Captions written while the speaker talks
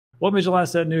Welcome to Digital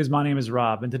Asset News. My name is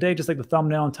Rob, and today, just like the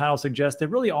thumbnail and title suggest, there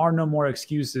really are no more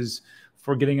excuses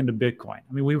for getting into Bitcoin.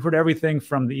 I mean, we've heard everything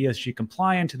from the ESG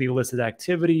compliant to the illicit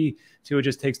activity to it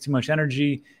just takes too much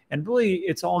energy, and really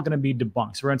it's all going to be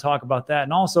debunked. So we're going to talk about that,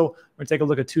 and also we're going to take a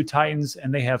look at two titans,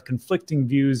 and they have conflicting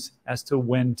views as to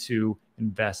when to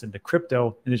invest into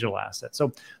crypto and digital assets.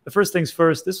 So the first things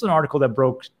first, this is an article that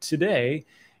broke today,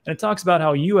 and it talks about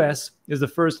how US is the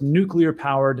first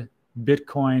nuclear-powered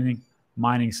Bitcoin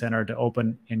mining center to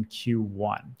open in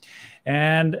Q1.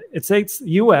 And it states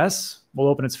US will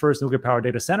open its first nuclear power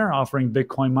data center, offering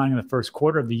Bitcoin mining in the first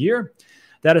quarter of the year.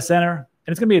 Data center,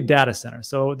 and it's going to be a data center.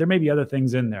 So there may be other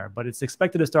things in there, but it's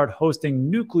expected to start hosting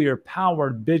nuclear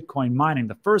powered Bitcoin mining,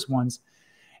 the first ones,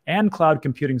 and cloud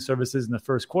computing services in the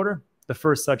first quarter, the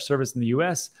first such service in the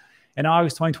US. In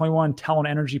August 2021, Talon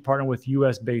Energy partnered with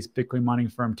US-based Bitcoin mining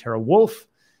firm TeraWulf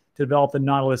to develop the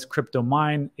Nautilus Crypto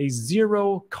Mine, a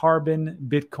zero-carbon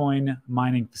Bitcoin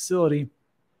mining facility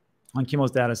on Kimos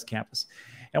Data's campus.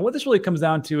 And what this really comes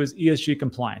down to is ESG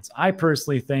compliance. I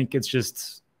personally think it's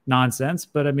just nonsense,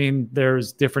 but I mean,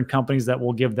 there's different companies that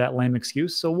will give that lame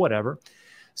excuse, so whatever.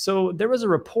 So there was a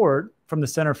report from the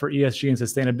Center for ESG and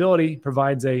Sustainability,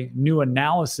 provides a new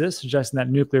analysis suggesting that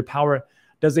nuclear power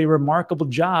does a remarkable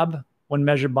job when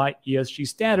measured by ESG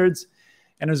standards,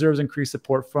 and deserves increased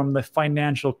support from the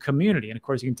financial community. And of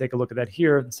course, you can take a look at that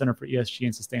here, the Center for ESG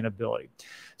and Sustainability.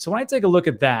 So when I take a look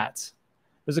at that,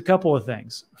 there's a couple of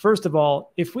things. First of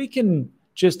all, if we can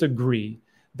just agree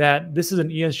that this is an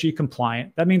ESG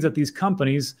compliant, that means that these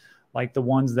companies, like the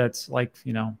ones that's like,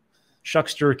 you know,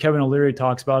 Shuckster Kevin O'Leary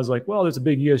talks about, is like, well, there's a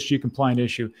big ESG compliant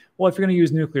issue. Well, if you're going to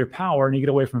use nuclear power and you get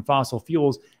away from fossil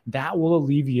fuels, that will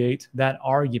alleviate that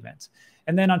argument.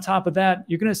 And then on top of that,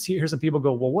 you're going to hear some people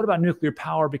go, well, what about nuclear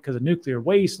power because of nuclear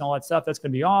waste and all that stuff? That's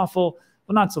going to be awful.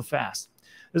 Well, not so fast.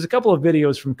 There's a couple of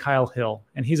videos from Kyle Hill,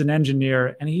 and he's an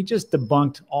engineer, and he just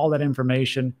debunked all that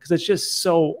information because it's just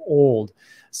so old.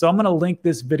 So I'm going to link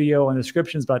this video in the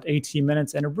description. It's about 18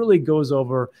 minutes, and it really goes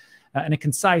over in a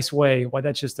concise way why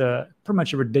that's just pretty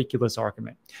much a ridiculous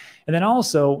argument. And then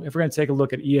also, if we're going to take a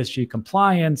look at ESG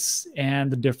compliance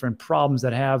and the different problems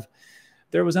that have,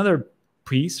 there was another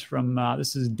piece from,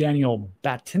 this is Daniel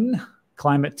Batten,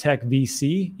 Climate Tech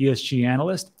VC, ESG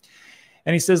analyst.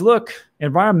 And he says, look,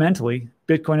 environmentally,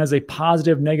 Bitcoin has a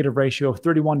positive negative ratio of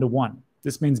 31-1.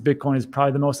 This means Bitcoin is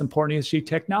probably the most important ESG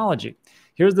technology.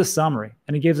 Here's the summary.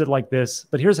 And he gives it like this,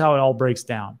 but here's how it all breaks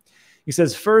down. He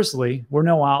says, firstly, we're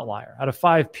no outlier. Out of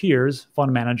 5 peers,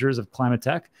 fund managers of climate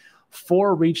tech,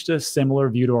 4 reached a similar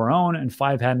view to our own, and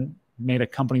 5 hadn't made a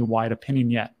company-wide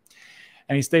opinion yet.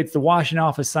 And he states the Washington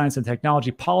Office of Science and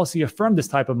Technology policy affirmed this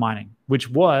type of mining, which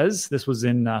was, this was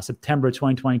in September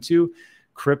 2022,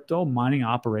 crypto mining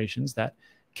operations that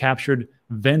captured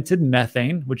vented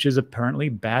methane, which is apparently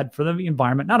bad for the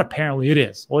environment. Not apparently, it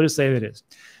is. We'll just say it is.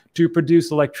 To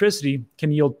produce electricity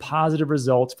can yield positive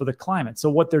results for the climate. So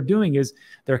what they're doing is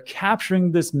they're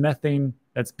capturing this methane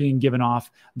that's being given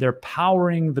off. They're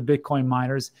powering the Bitcoin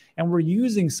miners, and we're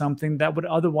using something that would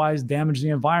otherwise damage the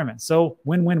environment. So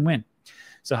win-win-win.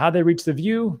 So how they reach the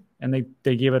view, and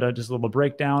they give it just a little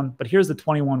breakdown, but here's the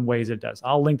 21 ways it does.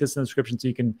 I'll link this in the description so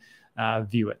you can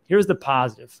view it. Here's the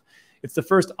positive. It's the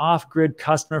first off-grid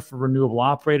customer for renewable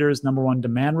operators, #1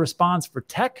 demand response for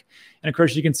tech. And of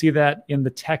course, you can see that in the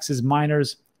Texas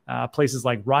miners, places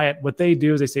like Riot. What they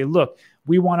do is they say, look,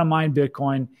 we want to mine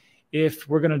Bitcoin. If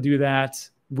we're going to do that,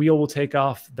 we will take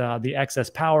off the excess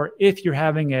power. If you're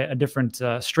having a different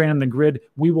strain on the grid,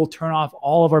 we will turn off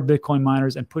all of our Bitcoin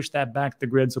miners and push that back to the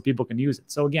grid so people can use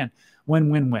it. So again,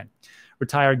 win-win-win.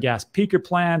 Retire gas peaker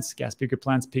plants,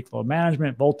 peak load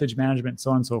management, voltage management, so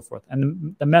on and so forth.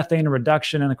 And the methane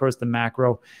reduction, and of course the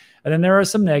macro. And then there are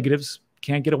some negatives,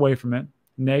 can't get away from it.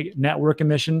 Network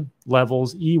emission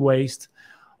levels, e-waste,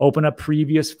 open up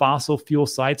previous fossil fuel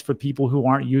sites for people who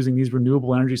aren't using these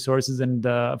renewable energy sources. And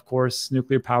of course,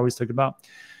 nuclear power we talked about,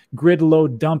 grid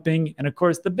load dumping. And of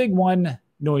course, the big one,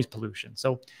 noise pollution.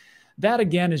 So that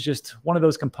again is just one of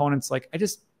those components. Like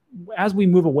as we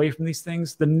move away from these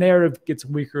things, the narrative gets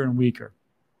weaker and weaker.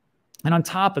 And on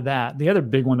top of that, the other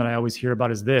big one that I always hear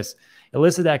about is this,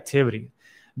 illicit activity.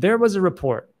 There was a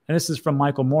report, and this is from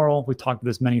Michael Morrell. We talked about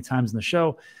this many times in the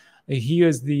show. He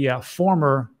is the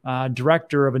former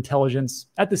director of intelligence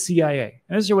at the CIA.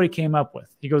 And this is what he came up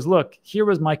with. He goes, look, here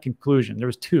was my conclusion. There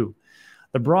was 2.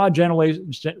 The broad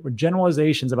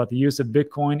generalizations about the use of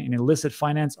Bitcoin in illicit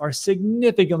finance are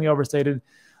significantly overstated.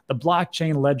 The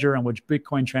blockchain ledger on which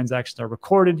Bitcoin transactions are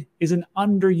recorded is an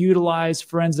underutilized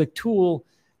forensic tool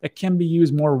that can be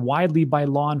used more widely by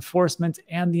law enforcement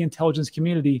and the intelligence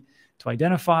community to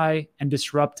identify and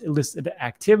disrupt illicit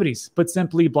activities. Put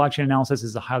simply, blockchain analysis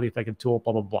is a highly effective tool,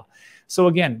 blah, blah, blah. So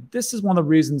again, this is one of the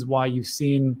reasons why you've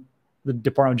seen the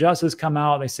Department of Justice come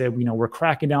out. They say, we're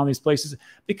cracking down on these places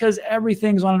because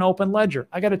everything's on an open ledger.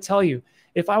 I got to tell you,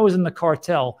 if I was in the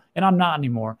cartel, and I'm not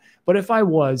anymore, but if I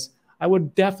was, I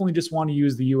would definitely just want to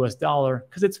use the US dollar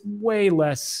because it's way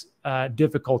less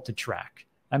difficult to track.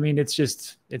 I mean, it's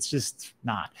just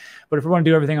not. But if we want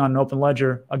to do everything on an open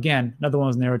ledger, again, another one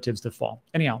of those narratives to fall.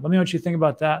 Anyhow, let me know what you think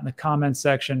about that in the comments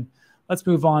section. Let's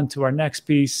move on to our next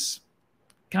piece.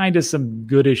 Kind of some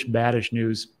goodish, baddish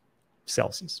news.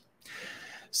 Celsius.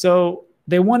 So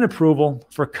they won approval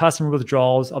for customer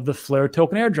withdrawals of the Flare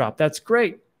token airdrop. That's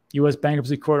great. U.S.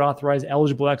 Bankruptcy Court authorized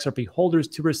eligible XRP holders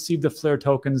to receive the Flare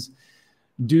tokens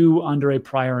due under a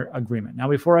prior agreement. Now,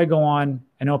 before I go on,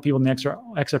 I know people in the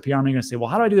XRP army are going to say, well,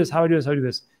 how do I do this? How do I do this? How do I do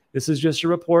this? This is just a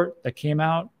report that came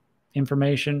out,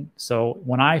 information. So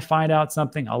when I find out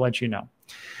something, I'll let you know.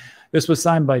 This was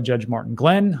signed by Judge Martin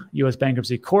Glenn, U.S.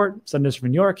 Bankruptcy Court, Southern District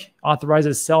of New York,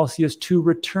 authorizes Celsius to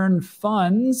return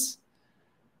funds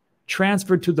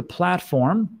transferred to the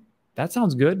platform. That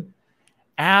sounds good.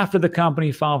 After the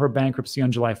company filed for bankruptcy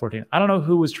on July 14th. I don't know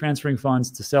who was transferring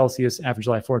funds to Celsius after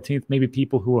July 14th, maybe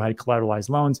people who had collateralized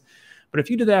loans. But if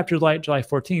you did that after July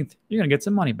 14th, you're going to get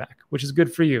some money back, which is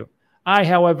good for you. I,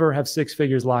 however, have 6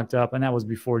 figures locked up, and that was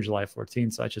before July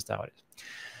 14th, so that's just how it is.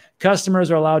 Customers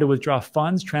are allowed to withdraw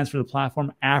funds transferred to the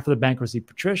platform after the bankruptcy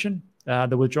petition.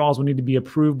 The withdrawals will need to be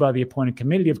approved by the appointed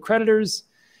committee of creditors,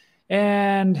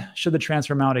 and should the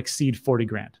transfer amount exceed 40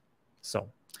 grand. So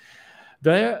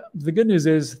the good news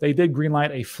is they did greenlight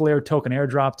a Flare token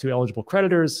airdrop to eligible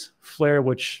creditors. Flare,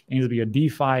 which aims to be a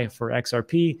DeFi for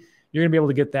XRP, you're going to be able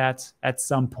to get that at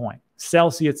some point.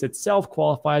 Celsius itself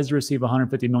qualifies to receive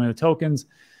 150 million of tokens,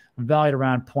 valued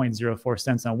around 0.04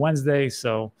 cents on Wednesday.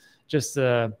 So just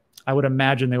I would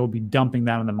imagine they will be dumping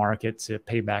that on the market to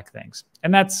pay back things.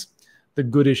 And that's the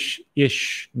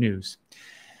goodish-ish news.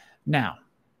 Now,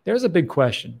 there's a big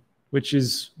question, which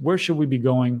is where should we be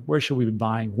going? Where should we be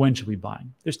buying? When should we be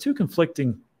buying? There's 2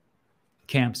 conflicting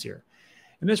camps here.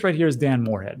 And this right here is Dan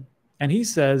Morehead. And he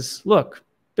says, look,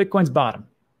 Bitcoin's bottom,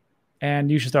 and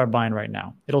you should start buying right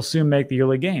now. It'll soon make the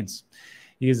early gains.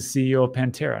 He is the CEO of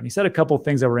Pantera. And he said a couple of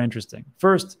things that were interesting.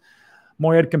 First,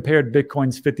 Morehead compared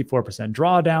Bitcoin's 54%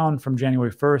 drawdown from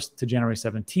January 1st to January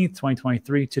 17th,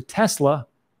 2023 to Tesla,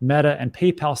 Meta, and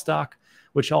PayPal stock,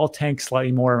 which all tanked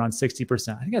slightly more, around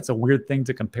 60%. I think that's a weird thing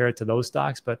to compare it to those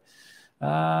stocks, but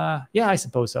yeah, I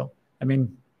suppose so. I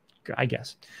mean, I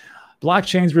guess.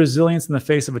 Blockchain's resilience in the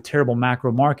face of a terrible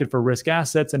macro market for risk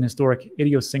assets and historic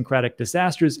idiosyncratic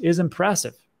disasters is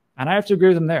impressive. And I have to agree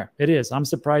with him there. It is. I'm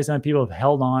surprised that people have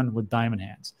held on with diamond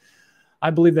hands. I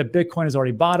believe that Bitcoin has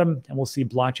already bottomed, and we'll see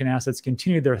blockchain assets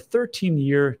continue their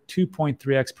 13-year,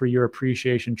 2.3x per year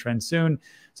appreciation trend soon.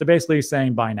 So basically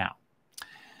saying buy now.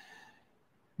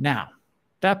 Now,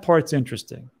 that part's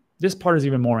interesting. This part is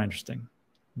even more interesting.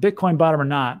 Bitcoin bottom or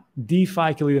not,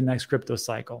 DeFi can lead the next crypto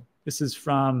cycle. This is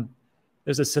from,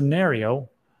 there's a scenario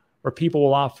where people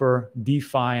will offer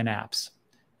DeFi and apps.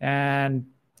 And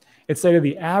it's stated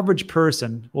the average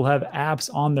person will have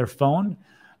apps on their phone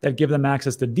that give them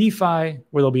access to DeFi,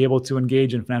 where they'll be able to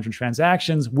engage in financial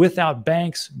transactions without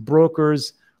banks,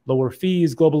 brokers, lower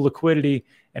fees, global liquidity,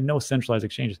 and no centralized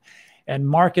exchanges. And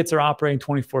markets are operating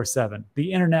 24/7.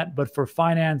 The internet, but for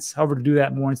finance, however, to do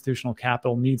that, more institutional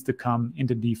capital needs to come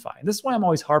into DeFi. And this is why I'm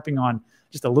always harping on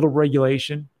just a little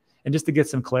regulation and just to get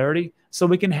some clarity so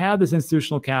we can have this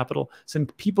institutional capital so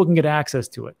people can get access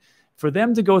to it. For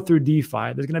them to go through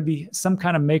DeFi, there's going to be some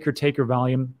kind of maker-taker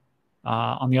volume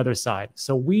on the other side.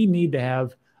 So we need to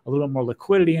have a little bit more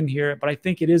liquidity in here, but I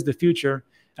think it is the future.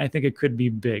 And I think it could be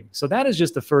big. So that is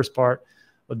just the first part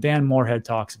what Dan Morehead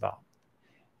talks about.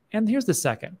 And here's the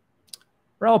second.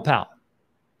 Raoul Pal.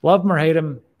 Love him or hate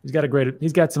him,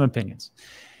 he's got some opinions.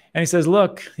 And he says,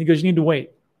 look, he goes, you need to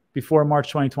wait before March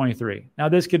 2023. Now,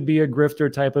 this could be a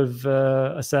grifter type of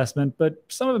assessment, but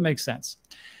some of it makes sense.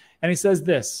 And he says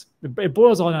this, it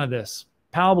boils all down to this.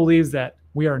 Powell believes that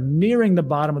we are nearing the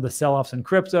bottom of the sell-offs in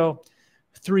crypto.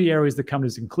 3 areas that come to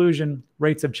this conclusion: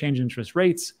 rates have changed interest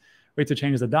rates, rates have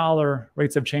changed the dollar,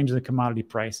 rates have changed the commodity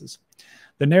prices.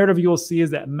 The narrative you will see is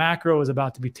that macro is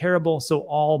about to be terrible, so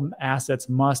all assets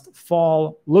must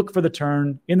fall. Look for the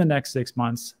turn in the next 6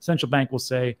 months. Central bank will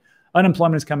say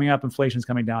unemployment is coming up, inflation is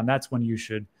coming down. That's when you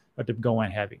should go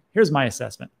in heavy. Here's my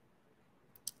assessment.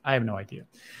 I have no idea.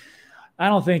 I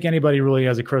don't think anybody really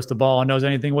has a crystal ball and knows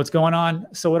anything what's going on.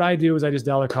 So what I do is I just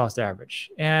dollar cost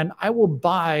average. And I will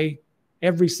buy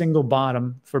every single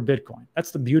bottom for Bitcoin.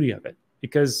 That's the beauty of it,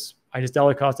 because I just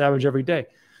dollar cost average every day.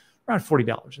 around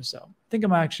 $40 or so. I think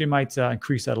I actually might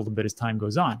increase that a little bit as time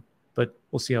goes on, but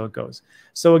we'll see how it goes.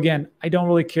 So again, I don't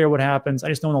really care what happens. I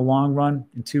just know in the long run,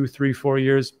 in 2, 3, 4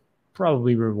 years,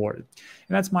 probably rewarded.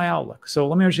 And that's my outlook. So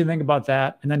let me actually think about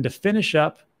that. And then to finish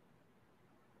up,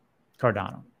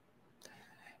 Cardano.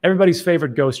 Everybody's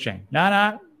favorite ghost chain.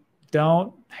 Nah,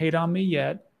 don't hate on me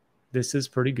yet. This is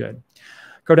pretty good.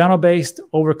 Cardano-based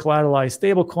over-collateralized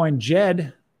stablecoin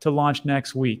JED to launch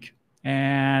next week.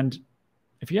 And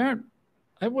if you aren't,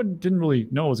 didn't really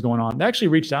know what was going on. They actually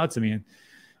reached out to me and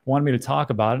wanted me to talk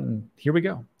about it, and here we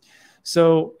go.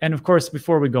 So, and of course,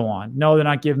 before we go on, no, they're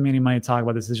not giving me any money to talk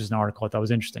about this. This is just an article I thought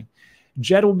was interesting.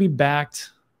 JED will be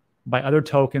backed by other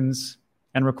tokens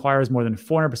and requires more than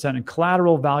 400% in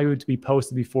collateral value to be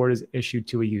posted before it is issued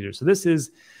to a user. So this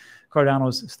is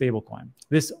Cardano's stablecoin.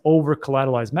 This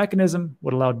over-collateralized mechanism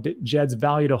would allow JED's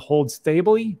value to hold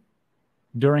stably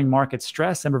during market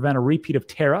stress and prevent a repeat of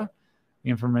Terra, the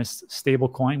infamous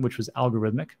stablecoin, which was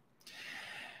algorithmic.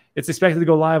 It's expected to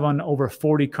go live on over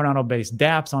 40 Cardano-based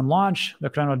dApps on launch. The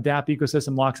Cardano dApp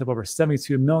ecosystem locks up over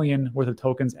 72 million worth of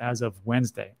tokens as of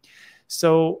Wednesday.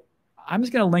 So I'm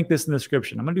just going to link this in the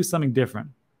description. I'm going to do something different.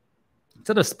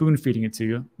 Instead of spoon feeding it to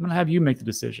you, I'm going to have you make the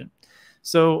decision.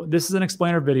 So this is an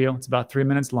explainer video. It's about 3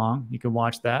 minutes long. You can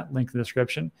watch that, link in the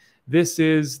description. This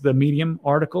is the Medium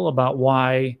article about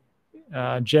why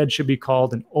JED should be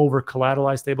called an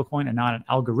over-collateralized stablecoin and not an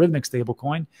algorithmic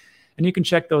stablecoin. And you can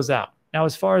check those out. Now,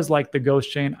 as far as like the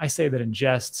ghost chain, I say that in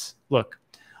jests. Look,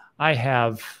 I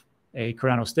have a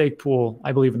Cardano stake pool.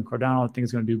 I believe in Cardano. I think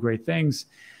it's going to do great things.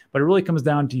 But it really comes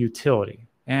down to utility.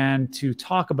 And to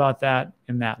talk about that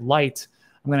in that light,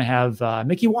 I'm going to have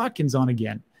Mickey Watkins on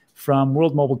again from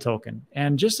World Mobile Token.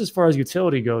 And just as far as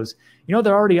utility goes, you know,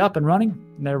 they're already up and running.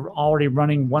 And they're already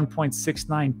running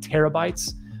 1.69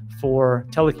 terabytes for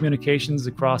telecommunications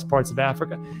across parts of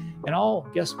Africa.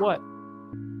 And guess what?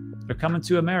 They're coming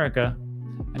to America.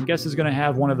 And guess who's going to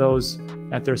have one of those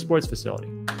at their sports facility?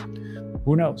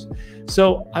 Who knows?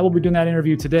 So I will be doing that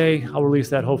interview today. I'll release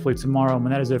that hopefully tomorrow.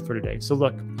 And that is it for today. So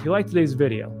look, if you like today's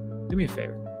video, do me a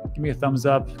favor. Give me a thumbs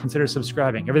up. Consider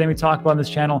subscribing. Everything we talk about on this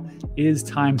channel is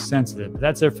time sensitive. But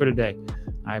that's it for today.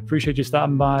 I appreciate you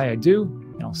stopping by. I do.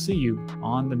 And I'll see you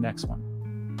on the next one.